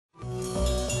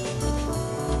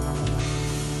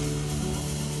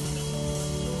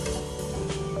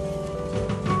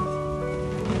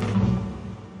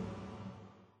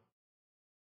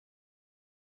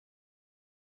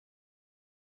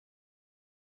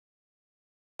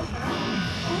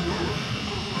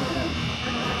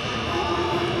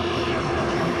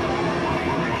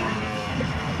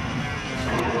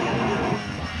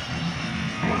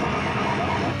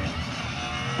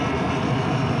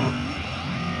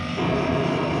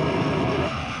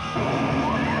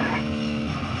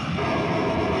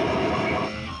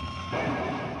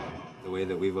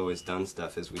always done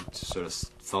stuff is we just sort of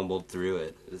fumbled through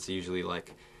it. It's usually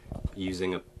like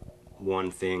using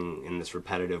one thing in this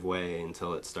repetitive way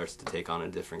until it starts to take on a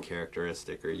different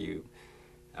characteristic, or you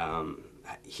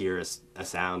hear a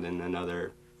sound in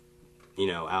another, you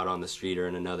know, out on the street or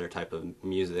in another type of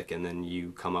music, and then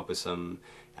you come up with some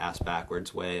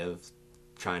ass-backwards way of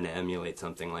trying to emulate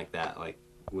something like that, like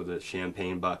with a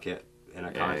champagne bucket and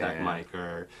a contact mic,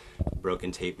 or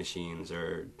broken tape machines,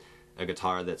 or a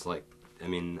guitar that's like, I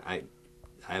mean, I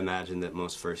imagine that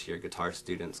most first-year guitar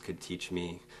students could teach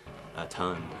me a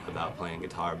ton about playing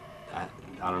guitar. I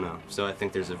don't know. So I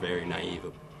think there's a very naive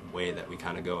way that we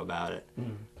kind of go about it.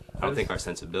 I don't think our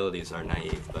sensibilities are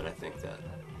naive, but I think that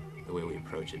the way we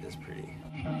approach it is pretty...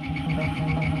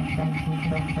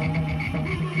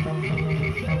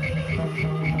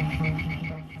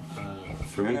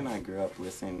 For me, and I grew up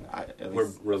listening.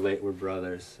 We're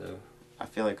brothers, so I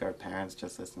feel like our parents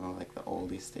just listened to like the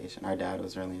oldie station. Our dad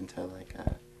was really into like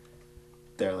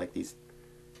there are like these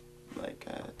like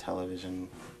television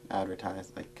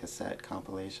advertised like cassette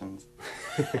compilations,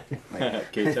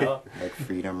 like like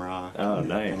Freedom Rock,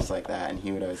 things like that, and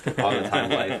he would always get all the time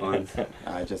life ones.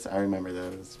 I remember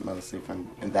those mostly from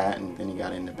that, and then he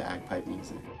got into bagpipe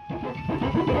music.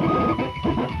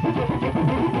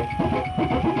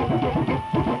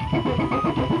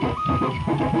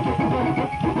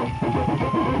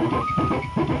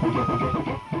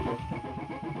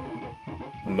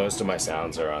 Most of my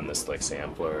sounds are on this like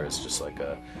sampler. It's just like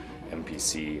a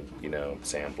MPC, you know,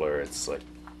 sampler. It's like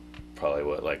probably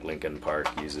what like Linkin Park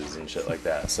uses and shit like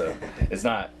that. So it's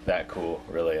not that cool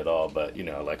really at all, but you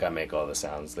know, like I make all the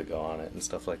sounds that go on it and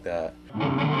stuff like that.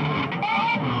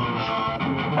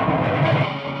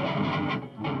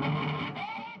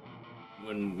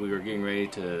 When we were getting ready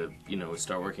to, you know,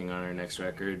 start working on our next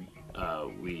record,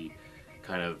 we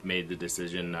kind of made the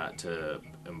decision not to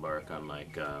embark on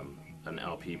like an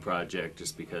LP project,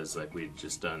 just because like we'd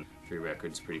just done 3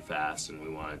 records pretty fast, and we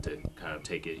wanted to kind of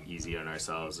take it easy on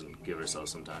ourselves and give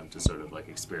ourselves some time to sort of like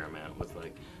experiment with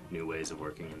like new ways of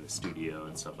working in the studio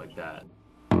and stuff like that.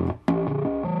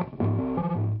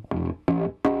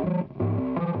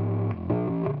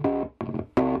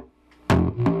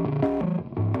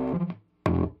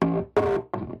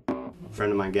 A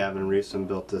friend of mine, Gavin Rewsom,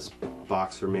 built this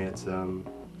box for me. It's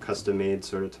custom made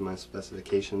sort of to my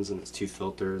specifications, and it's 2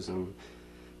 filters and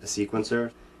a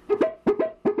sequencer.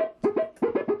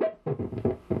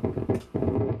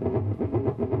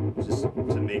 Just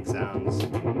to make sounds,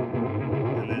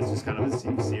 and then it's just kind of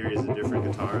a series of different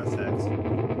guitar effects.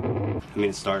 I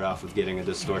mean, it started off with getting a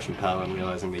distortion pedal and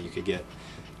realizing that you could get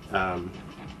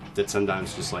that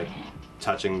sometimes just like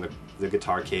touching the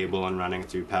guitar cable and running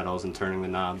through pedals and turning the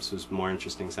knobs was more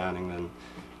interesting sounding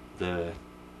than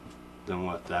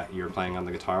what that you were playing on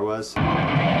the guitar was.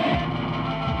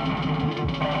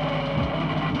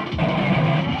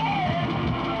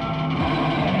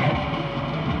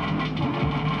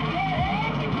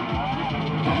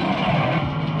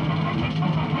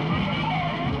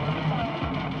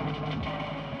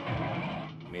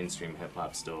 Mainstream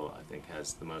hip-hop still, I think,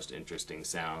 has the most interesting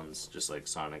sounds, just like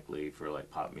sonically, for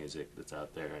like pop music that's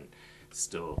out there, and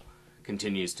still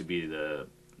continues to be the,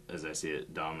 as I see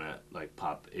it, dominant like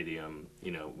pop idiom,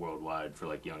 you know, worldwide for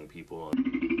like young people.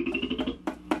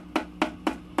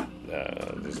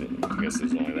 I guess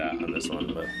there's only that on this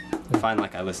one, but I find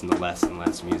like I listen to less and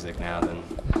less music now than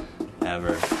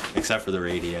ever, except for the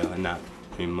radio, and not,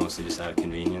 I mean, mostly just out of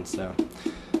convenience. So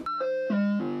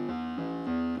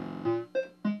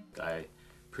I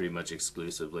pretty much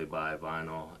exclusively buy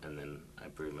vinyl, and then I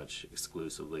pretty much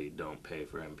exclusively don't pay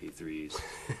for MP3s,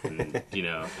 and you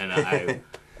know, and I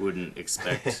wouldn't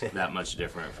expect that much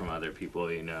different from other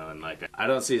people, you know, and like I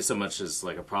don't see it so much as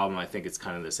like a problem. I think it's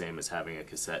kind of the same as having a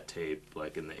cassette tape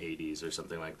like in the 80s or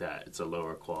something like that. It's a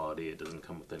lower quality, it doesn't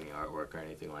come with any artwork or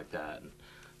anything like that, and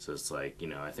so it's like, you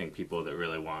know, I think people that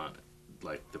really want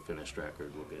like the finished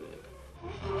record will get it. A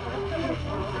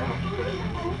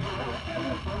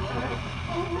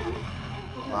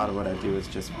lot of what I do is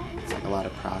just, it's like a lot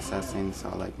of processing, so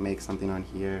I'll like make something on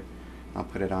here, I'll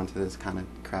put it onto this kind of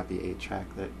crappy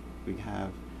 8-track that we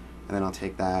have, and then I'll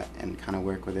take that and kind of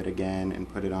work with it again and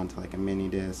put it onto like a mini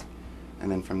disc, and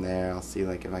then from there I'll see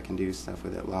like if I can do stuff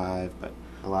with it live, but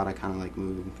a lot of kind of like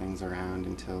moving things around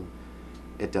until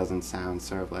it doesn't sound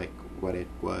sort of like what it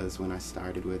was when I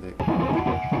started with it.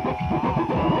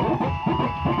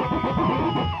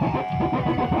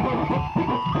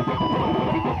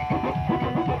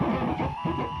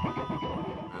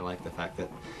 I like the fact that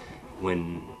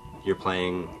when you're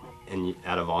playing and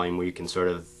at a volume where you can sort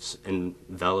of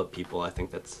envelop people, I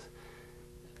think that's,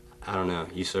 I don't know,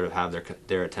 you sort of have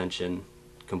their attention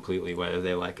completely, whether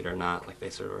they like it or not. Like, they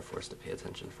sort of are forced to pay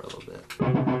attention for a little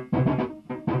bit.